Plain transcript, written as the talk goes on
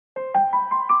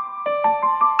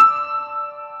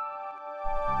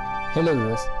Hello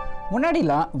viewers.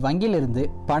 முன்னாடிலாம் வங்கியிலிருந்து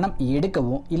பணம்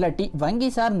எடுக்கவும் இல்லாட்டி வங்கி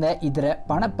சார்ந்த இதர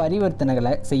பண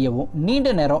பரிவர்த்தனைகளை செய்யவும் நீண்ட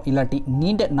நேரம் இல்லாட்டி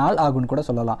நீண்ட நாள் ஆகும்னு கூட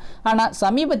சொல்லலாம். ஆனால்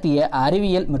சமீபத்திய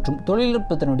அறிவியல் மற்றும்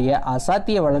தொழில்நுட்பத்தினுடைய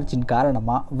அசாத்திய வளர்ச்சியின்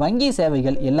காரணமாக வங்கி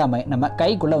சேவைகள் எல்லாமே நம்ம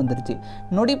கைக்குள்ளே வந்துருச்சு.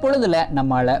 நொடி பொழுதில்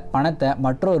நம்மளால் பணத்தை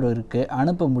மற்றொருவருக்கு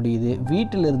அனுப்ப முடியுது.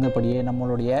 வீட்டில் இருந்தபடியே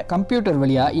நம்மளுடைய கம்ப்யூட்டர்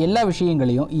வழியாக எல்லா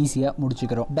விஷயங்களையும் ஈஸியாக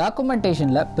முடிச்சுக்கிறோம்.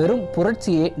 டாக்குமெண்டேஷனில் பெரும்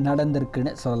புரட்சியே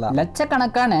நடந்திருக்குன்னு சொல்லலாம்.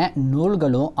 லட்சக்கணக்கான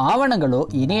நூல்களும் ஆவணங்களோ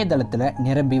இணையதளத்தில்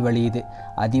நிரம்பி வழியுது.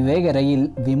 அதிவேக ரயில்,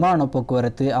 விமான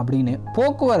போக்குவரத்து அப்படின்னு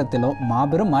போக்குவரத்திலும்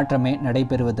மாபெரும் மாற்றமே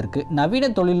நடைபெறுவதற்கு நவீன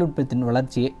தொழில்நுட்பத்தின்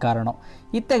வளர்ச்சியே காரணம்.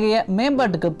 இத்தகைய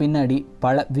மேம்பாட்டுக்கு பின்னாடி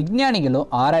பல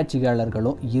விஞ்ஞானிகளும்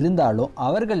ஆராய்ச்சியாளர்களும் இருந்தாலும்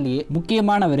அவர்களிலேயே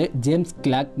முக்கியமானவர் ஜேம்ஸ்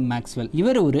கிளார்க் மேக்ஸ்வெல்.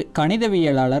 இவர் ஒரு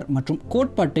கணிதவியலாளர் மற்றும்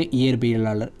கோட்பாட்டு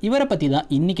இயற்பியலாளர். இவரை பற்றி தான்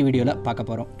இன்னைக்கு வீடியோவில் பார்க்க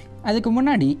போகிறோம். அதுக்கு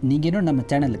முன்னாடி நீங்கள் இன்னும் நம்ம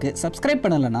சேனலுக்கு சப்ஸ்கிரைப்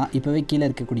பண்ணலைன்னா இப்போவே கீழே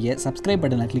இருக்கக்கூடிய சப்ஸ்கிரைப்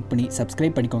பட்டனை கிளிக் பண்ணி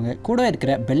சப்ஸ்கிரைப் பண்ணிக்கோங்க. கூட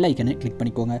இருக்கிற பெல் ஐக்கனை கிளிக்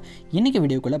பண்ணிக்கோங்க. இன்னைக்கு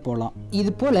வீடியோக்குள்ளே போகலாம்.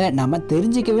 இது போல் நம்ம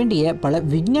தெரிஞ்சிக்க வேண்டிய பல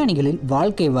விஞ்ஞானிகளின்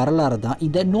வாழ்க்கை வரலாறு தான்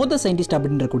இந்த நோ த சயின்டிஸ்ட்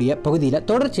அப்படின்ற கூடிய பகுதியில்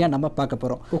தொடர்ச்சியாக நம்ம பார்க்க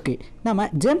போகிறோம். ஓகே, நம்ம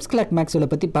ஜேம்ஸ் கிளார்க் மேக்ஸ்வெல்லை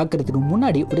பற்றி பார்க்கறதுக்கு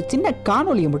முன்னாடி ஒரு சின்ன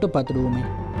காணொலியை மட்டும் பார்த்துடுவோமே.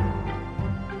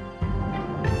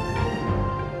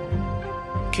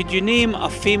 Could you name a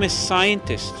famous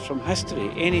scientist from history?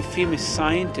 Any famous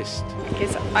scientist? I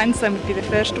guess Einstein would be the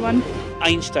first one.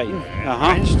 Einstein.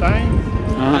 Einstein.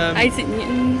 Isaac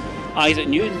Newton. Isaac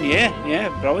Newton, yeah,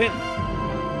 brilliant.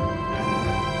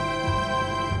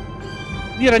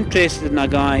 You're interested in a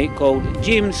guy called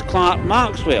James Clerk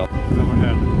Maxwell. Never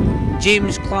heard of him.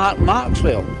 James Clerk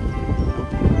Maxwell.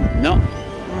 No?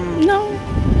 No,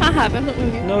 I haven't.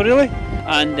 No, really?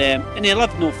 And he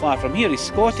lived not far from here. He's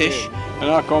Scottish.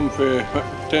 And I come for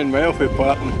 10 miles from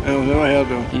Portland. I've never heard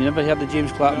of him. You never heard of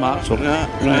James Clerk Maxwell? Nah,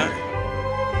 Right.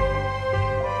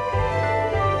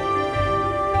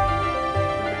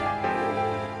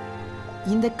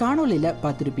 இந்த காணொலியில்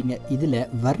பார்த்துருப்பீங்க. இதில்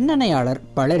வர்ணனையாளர்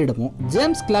பலரிடமும்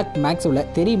James Clark மேக்ஸ்வெல்லை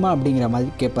தெரியுமா அப்படிங்கிற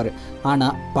மாதிரி கேட்பார்.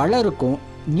 ஆனால் பலருக்கும்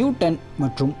நியூட்டன்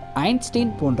மற்றும்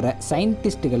ஐன்ஸ்டைன் போன்ற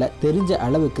சயின்டிஸ்டுகளை தெரிஞ்ச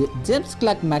அளவுக்கு ஜேம்ஸ்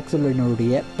கிளார்க்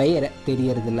மேக்ஸ்வெல்லினுடைய பெயரை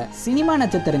தெரியறதில்ல. சினிமா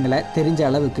நட்சத்திரங்களை தெரிஞ்ச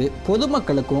அளவுக்கு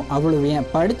பொதுமக்களுக்கும் அவ்வளவு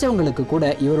படித்தவங்களுக்கு கூட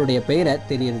இவருடைய பெயரை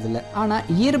தெரியறதில்ல. ஆனால்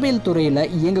இயற்பியல் துறையில்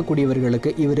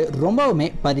இயங்கக்கூடியவர்களுக்கு இவர் ரொம்பவுமே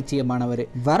பரிச்சயமானவர்.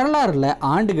 வரலாறுல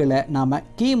ஆண்டுகளை நாம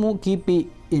கிமு கிபி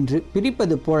என்று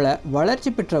பிரிப்பது போல வளர்ச்சி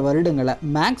பெற்ற வருடங்களை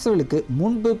மேக்ஸ்வெலுக்கு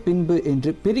முன்பு பின்பு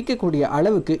என்று பிரிக்கக்கூடிய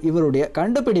அளவுக்கு இவருடைய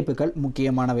கண்டுபிடிப்புகள்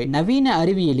முக்கியமானவை. நவீன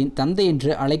அறிவியலின் தந்தை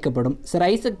என்று அழைக்கப்படும் சர்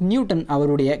ஐசக் நியூட்டன்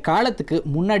அவருடைய காலத்துக்கு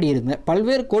முன்னாடி இருந்த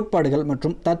பல்வேறு கோட்பாடுகள்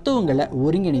மற்றும் தத்துவங்களை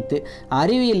ஒருங்கிணைத்து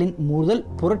அறிவியலின் முதல்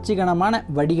புரட்சிகரமான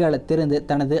வடிகால திறந்து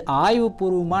தனது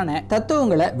ஆய்வுபூர்வமான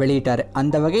தத்துவங்களை வெளியிட்டார்.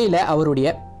 அந்த வகையில்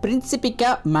அவருடைய பிரின்சிபிகா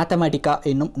மேத்தமேட்டிக்கா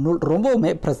என்னும் நூல் ரொம்பவுமே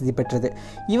பிரசித்தி பெற்றது.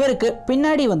 இவருக்கு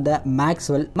பின்னாடி வந்த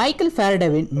மேக்ஸ்வெல் மைக்கேல்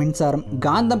ஃபாரடேவின் மின்சாரம்,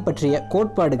 காந்தம் பற்றிய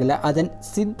கோட்பாடுகளை அதன்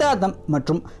சித்தாந்தம்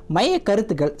மற்றும் மைய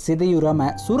கருத்துக்கள் சிதையுறாம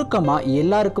சுருக்கமா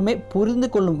எல்லாருக்குமே புரிந்து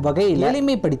கொள்ளும் வகையில்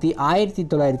எளிமைப்படுத்தி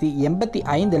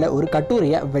 1985 ஒரு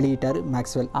கட்டுரையை வெளியிட்டார்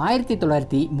மேக்ஸ்வெல்.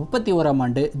 1931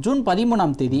 ஆண்டு ஜூன்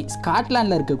 13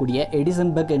 ஸ்காட்லாண்டில் இருக்கக்கூடிய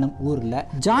எடிசன்பர்க் என்னும் ஊரில்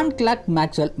ஜான் கிளார்க்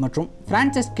மேக்ஸ்வெல் மற்றும்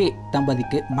பிரான்சிஸ் கே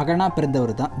தம்பதிக்கு மகனா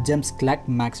பிறந்தவர் தான் ஜேம்ஸ் கிளார்க்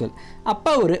மேக்ஸ்வெல்.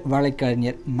 அப்பா ஒரு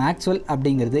வழக்கறிஞர். மேக்ஸ்வெல்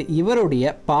அப்படிங்கிறது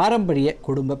இவருடைய பாரம்பரிய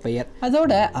குடும்ப பெயர்.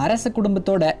 அதோட அரச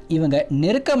குடும்பத்தோட இவங்க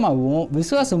நெருக்கமாகவும்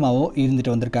விசுவாசமாகவும்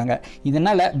இருந்துட்டு வந்திருக்காங்க.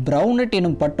 இதனால பிரவுனட்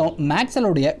எனும் பட்டம்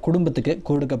மேக்ஸ்வெலுடைய குடும்பத்துக்கு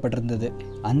கொடுக்கப்பட்டிருந்தது.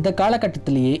 அந்த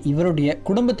காலகட்டத்திலேயே இவருடைய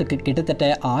குடும்பத்துக்கு கிட்டத்தட்ட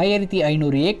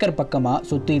 1500 ஏக்கர் பக்கமா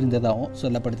சொத்து இருந்ததாகவும்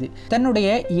சொல்லப்படுது. தன்னுடைய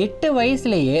 8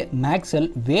 வயசுலேயே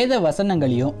மேக்ஸ்வெல் வேத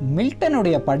வசனங்களையும்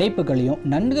மில்டனுடைய படைப்புகளையும்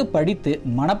நன்கு படித்து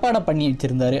மனப்பாடம் பண்ணி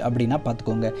வச்சிருந்தாரு அப்படின்னா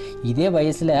பார்த்துக்கோங்க. இதே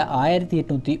வயசுல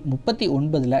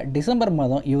 1839 டிசம்பர்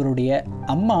மாதம் இவருடைய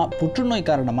அம்மா புற்றுநோய்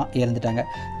காரணமா இறந்துட்டாங்க.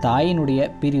 தாயினுடைய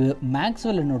பிரிவு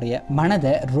மேக்ஸ்வெல்லினுடைய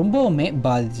மனதை ரொம்பவுமே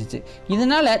பாதிச்சிச்சு.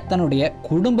 இதனால தன்னுடைய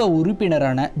குடும்ப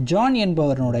உறுப்பினரான ஜான்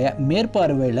என்பவருடைய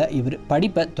மேற்பார்வையில் இவர்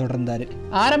படிப்பை தொடர்ந்தார்.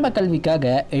 ஆரம்ப கல்விக்காக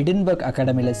எடின்பர்க்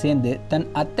அகாடமியில் சேர்ந்து தன்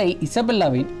அத்தை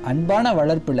இசபெல்லாவின் அன்பான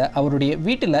வளர்ப்பில் அவருடைய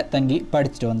வீட்டில் தங்கி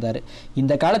படிச்சுட்டு வந்தார்.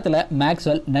 இந்த காலத்தில்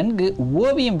மேக்ஸ்வெல் நன்கு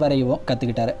ஓவியம் வரையவும்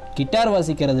கற்றுக்கிட்டாரு. கிட்டார்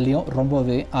வாசிக்கிறதுலையும்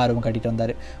ரொம்பவே ஆர்வம் காட்டிட்டு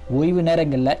வந்தார். ஓய்வு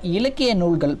நேரங்களில் இலக்கிய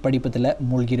நூல்கள் படிப்பதில்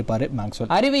மூழ்கியிருப்பார் மேக்ஸ்வெல்.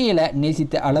 அறிவியலை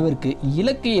நேசித்த அளவிற்கு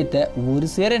இலக்கியத்தை ஒரு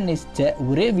சேர நேசித்த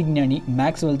ஒரே விஞ்ஞானி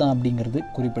மேக்ஸ்வெல் தான் அப்படிங்கிறது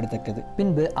குறிப்பிடத்தக்கது.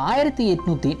 பின்பு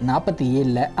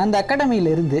 1847 அந்த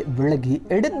அகாடமியிலிருந்து விலகி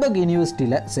எடின்பர்க்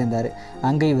யூனிவர்சிட்டியில் சேர்ந்தார்.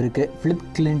 அங்கே இவருக்கு பிலிப்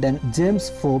கிளின்டன், ஜேம்ஸ்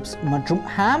ஃபோர்ப்ஸ் மற்றும்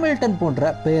ஹாமில்டன்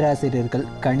போன்ற பேராசிரியர்கள்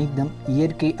கணிதம்,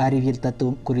 இயற்கை அறிவியல்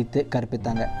தத்துவம் குறித்து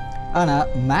கற்பித்தாங்க. ஆனால்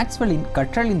மேக்ஸ்வெல்லின்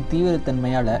கற்றலின்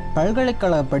தீவிரத்தன்மையால்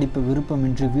பல்கலைக்கழக படிப்பு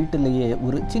விருப்பமின்றி வீட்டிலேயே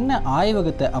ஒரு சின்ன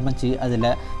ஆய்வகத்தை அமைச்சு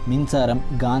அதில் மின்சாரம்,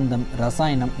 காந்தம்,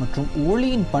 ரசாயனம் மற்றும்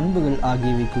ஒளியின் பண்புகள்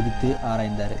ஆகியவை குறித்து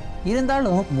ஆராய்ந்தார்.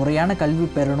 இருந்தாலும் முறையான கல்வி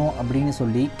பெறணும் அப்படின்னு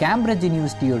சொல்லி கேம்பிரிட்ஜ்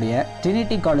யூனிவர்சிட்டியோடைய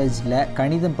ட்ரினிட்டி காலேஜில்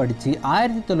கணிதம் படித்து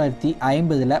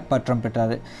 1950 பட்டம்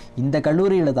பெற்றார். இந்த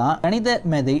கல்லூரியில் தான் கணித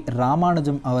மேதை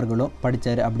ராமானுஜம் அவர்களும்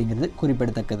படித்தார் அப்படிங்கிறது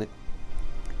குறிப்பிடத்தக்கது.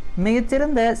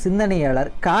 மிகச்சிறந்த சிந்தனையாளர்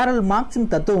காரல் மார்க்ஸின்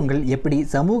தத்துவங்கள் எப்படி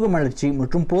சமூக வளர்ச்சி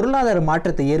மற்றும் பொருளாதார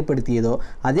மாற்றத்தை ஏற்படுத்தியதோ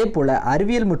அதே போல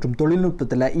அறிவியல் மற்றும்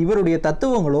தொழில்நுட்பத்தில் இவருடைய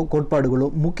தத்துவங்களோ கோட்பாடுகளோ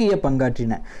முக்கிய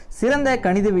பங்காற்றின. சிறந்த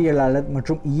கணிதவியலாளர்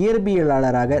மற்றும்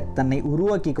இயற்பியலாளராக தன்னை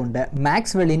உருவாக்கி கொண்ட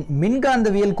மேக்ஸ்வெல்லின்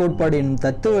மின்காந்தவியல் கோட்பாடு என்னும்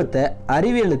தத்துவத்தை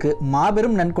அறிவியலுக்கு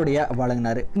மாபெரும் நன்கொடையா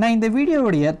வழங்கினார். நான் இந்த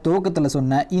வீடியோவுடைய துவக்கத்தில்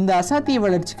சொன்ன இந்த அசாத்திய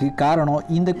வளர்ச்சிக்கு காரணம்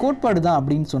இந்த கோட்பாடு தான்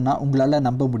அப்படின்னு சொன்னால் உங்களால்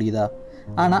நம்ப முடியுதா?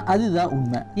 ஆனால் அதுதான்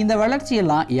உண்மை. இந்த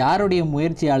வளர்ச்சியெல்லாம் யாருடைய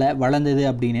முயற்சியால் வளர்ந்தது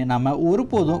அப்படின்னு நம்ம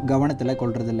ஒருபோதும் கவனத்தில்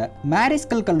கொள்றதில்ல.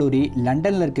 மேரிஸ்கல் கல்லூரி,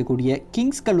 லண்டனில் இருக்கக்கூடிய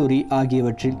கிங்ஸ் கல்லூரி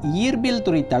ஆகியவற்றில் இயற்பியல்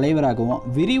துறை தலைவராகவும்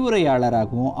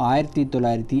விரிவுரையாளராகவும்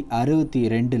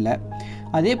 1962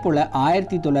 அதே போல்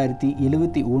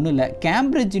 1971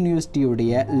 கேம்பிரிட்ஜ்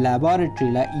யூனிவர்சிட்டியுடைய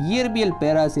லெபார்டரியில் இயற்பியல்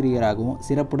பேராசிரியராகவும்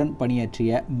சிறப்புடன்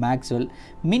பணியாற்றிய மேக்ஸ்வெல்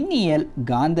மின்னியல்,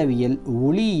 காந்தவியல்,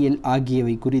 ஒளியியல்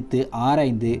ஆகியவை குறித்து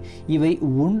ஆராய்ந்து இவை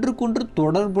ஒன்றுக்கொன்று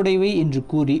தொடர்புடையவை என்று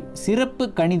கூறி சிறப்பு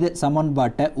கணித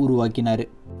சமன்பாட்டை உருவாக்கினார்.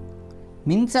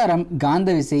 மின்சாரம், காந்த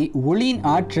விசை, ஒளியின்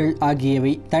ஆற்றல்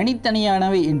ஆகியவை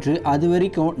தனித்தனியானவை என்று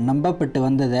அதுவரைக்கும் நம்பப்பட்டு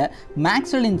வந்ததை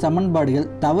மேக்ஸ்வெல்லின் சமன்பாடுகள்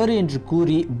தவறு என்று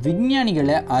கூறி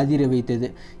விஞ்ஞானிகளை அதிர வைத்தது.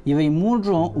 இவை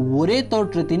மூன்றும் ஒரே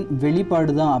தோற்றத்தின்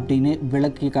வெளிப்பாடு தான் அப்படின்னு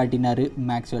விளக்கி காட்டினார்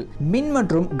மேக்ஸ்வெல். மின்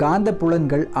மற்றும் காந்த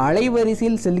புலன்கள்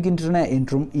அலைவரிசையில் செல்கின்றன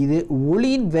என்றும் இது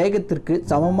ஒளியின் வேகத்திற்கு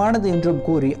சமமானது என்றும்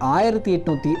கூறி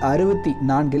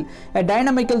 1864 A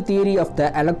Dynamical Theory of the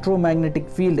Electromagnetic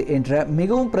Field என்ற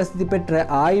மிகவும் பிரசித்தி பெற்ற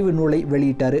ஆய்வு நூலை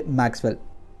வெளியிட்டார் மேக்ஸ்வெல்.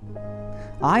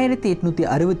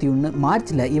 1861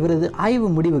 மார்ச்சில் இவரது ஆய்வு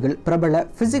முடிவுகள் பிரபல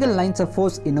பிசிக்கல் லைன்ஸ் ஆஃப்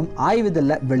ஃபோர்ஸ் என்னும்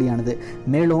ஆய்வுதல்ல வெளியானது.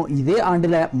 மேலும் இதே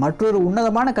ஆண்டில் மற்றொரு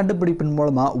உன்னதமான கண்டுபிடிப்பின்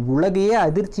மூலமாக உலகையே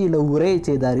அதிர்ச்சியில் உரைய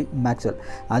செய்தார் மேக்ஸ்வெல்.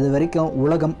 அது வரைக்கும்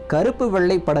உலகம் கருப்பு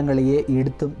வெள்ளை படங்களையே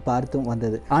எடுத்தும் பார்த்தும்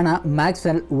வந்தது. ஆனால்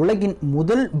மேக்ஸ்வெல் உலகின்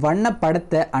முதல் வண்ண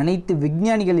படத்தை அனைத்து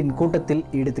விஞ்ஞானிகளின் கூட்டத்தில்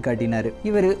எடுத்து காட்டினார்.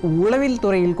 இவர் உளவியல்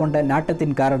துறையில் கொண்ட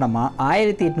நாட்டத்தின் காரணமாக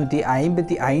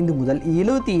 1855 முதல்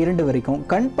 72 வரைக்கும்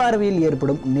கண் பார்வையில் ஏற்படும்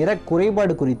நிற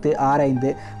குறைபாடு குறித்து ஆராய்ந்து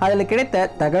அதில் கிடைத்த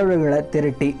தகவல்களை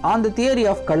திரட்டி on the theory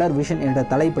of colour vision என்ற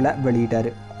தலைப்பில் வெளியிட்டார்.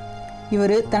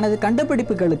 இவர் தனது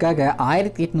கண்டுபிடிப்புகளுக்காக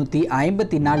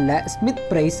 1854 Smith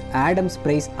price, Adams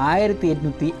price,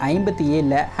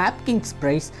 1857 Hopkins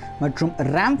price மற்றும்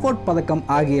ராம்ஃபோர்ட் பதக்கம்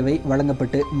ஆகியவை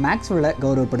வழங்கப்பட்டு மேக்ஸ்வெல்லை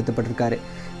கௌரவப்படுத்தப்பட்டிருக்காரு.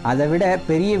 அதை விட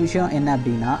பெரிய விஷயம் என்ன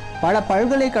அப்படின்னா, பல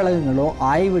பல்கலைக்கழகங்களும்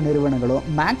ஆய்வு நிறுவனங்களும்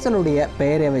மேக்ஸ்வெல்லுடைய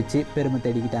பெயரை வச்சு பெருமை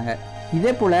தேடிக்கிட்டாங்க.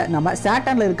 இதே போல் நம்ம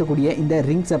சாட்டர்னில் இருக்கக்கூடிய இந்த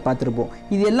ரிங்ஸை பார்த்துருப்போம்.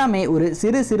 இது எல்லாமே ஒரு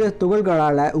சிறு சிறு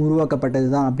துகள்களால் உருவாக்கப்பட்டது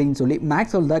தான் அப்படின்னு சொல்லி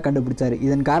மேக்ஸ்வெல் தான் கண்டுபிடிச்சார்.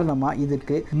 இதன் காரணமாக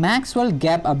இதற்கு மேக்ஸ்வெல்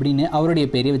கேப் அப்படின்னு அவருடைய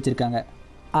பேரை வச்சுருக்காங்க.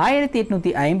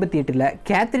 1858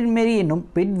 கேத்ரின் மேரி என்னும்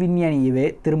பெண் விஞ்ஞானியவே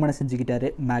திருமணம் செஞ்சுக்கிட்டாரு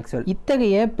மேக்ஸ்வெல்.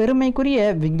 இத்தகைய பெருமைக்குரிய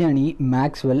விஞ்ஞானி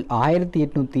மேக்ஸ்வெல்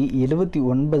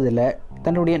 1879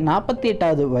 தன்னுடைய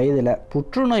 48வது வயதில்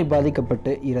புற்றுநோய்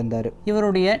பாதிக்கப்பட்டு இறந்தார்.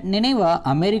 இவருடைய நினைவா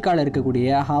அமெரிக்காவில்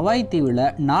இருக்கக்கூடிய ஹவாய் தீவில்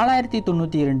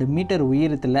 4092 மீட்டர்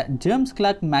உயரத்தில் ஜேம்ஸ்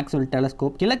கிளார்க் மேக்ஸ்வெல்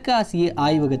டெலஸ்கோப் கிழக்கு ஆசிய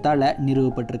ஆய்வகத்தால்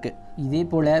நிறுவப்பட்டிருக்கு. இதே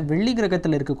போல வெள்ளி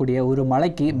கிரகத்தில் இருக்கக்கூடிய ஒரு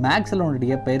மலைக்கு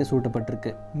மேக்ஸ்வெல்லுடைய பெயர்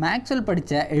சூட்டப்பட்டிருக்கு. மேக்ஸ்வெல்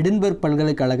படித்த எடின்பர்க்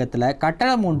பல்கலைக்கழகத்தில்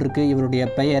கட்டடம் ஒன்றுக்கு இவருடைய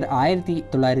பெயர்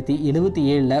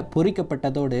 1977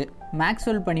 பொறிக்கப்பட்டதோடு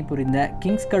மேக்ஸ்வெல் பணிபுரிந்த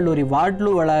கிங்ஸ் கல்லூரி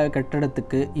வார்ட்லூ வளாக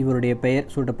கட்டடத்துக்கு இவருடைய பெயர்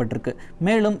சூட்டப்பட்டிருக்கு.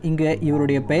 மேலும் இங்கே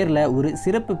இவருடைய பெயரில் ஒரு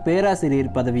சிறப்பு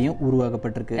பேராசிரியர் பதவியும்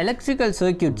உருவாக்கப்பட்டிருக்கு. எலக்ட்ரிக்கல்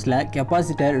சர்க்கியூட்ஸில்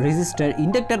கெப்பாசிட்டர், ரெசிஸ்டர்,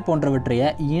 இண்டக்டர்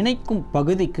போன்றவற்றைய இணைக்கும்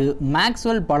பகுதிக்கு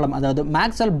மேக்ஸ்வெல் பாலம், அதாவது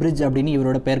மேக்ஸ்வெல் பிரிட்ஜ் அப்படின்னு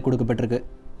இவரோட பெயர் கொடுக்கப்பட்டிருக்கு.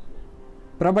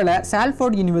 பிரபல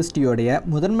சால்ஃபோர்ட் யூனிவர்சிட்டியோடைய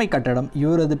முதன்மை கட்டடம்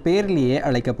இவரது பெயரிலேயே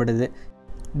அழைக்கப்படுது.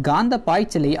 காந்த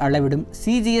பாய்ச்சலை அளவிடும்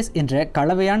CGS என்ற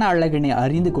கலவையான அலகினை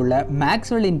அறிந்து கொள்ள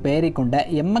மேக்ஸ்வெல்லின் பெயரை கொண்ட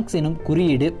MX எனும்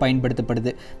குறியீடு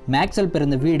பயன்படுத்தப்படுது. மேக்ஸ்வெல்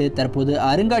பிறந்த வீடு தற்போது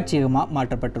அருங்காட்சியகமாக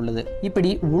மாற்றப்பட்டுள்ளது.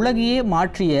 இப்படி உலகையே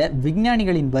மாற்றிய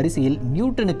விஞ்ஞானிகளின் வரிசையில்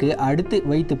நியூட்டனுக்கு அடுத்து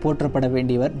வைத்து போற்றப்பட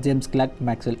வேண்டியவர் ஜேம்ஸ் கிளார்க்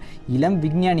மேக்ஸ்வெல். இளம்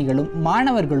விஞ்ஞானிகளும்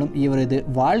மாணவர்களும் இவரது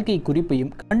வாழ்க்கை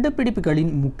குறிப்பையும்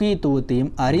கண்டுபிடிப்புகளின்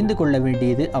முக்கியத்துவத்தையும் அறிந்து கொள்ள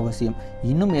வேண்டியது அவசியம்.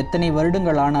 இன்னும் எத்தனை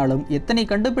வருடங்கள் ஆனாலும், எத்தனை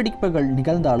கண்டுபிடிப்புகள்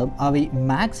நிகழ்ந்தாலும் அவை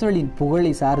மேக்ஸ்வெல்லின்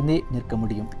புகழை சார்ந்தே நிற்க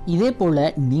முடியும். இதே போல்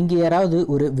நீங்கள் யாராவது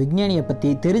ஒரு விஞ்ஞானியை பற்றி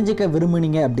தெரிஞ்சுக்க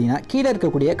விரும்புனீங்க அப்படின்னா கீழே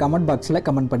இருக்கக்கூடிய கமெண்ட் பாக்ஸில்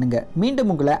கமெண்ட் பண்ணுங்கள். மீண்டும்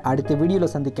உங்களை அடுத்த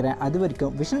வீடியோவில் சந்திக்கிறேன். அது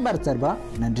வரைக்கும் விஷன் பாரத் சார்பா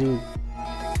நன்றி.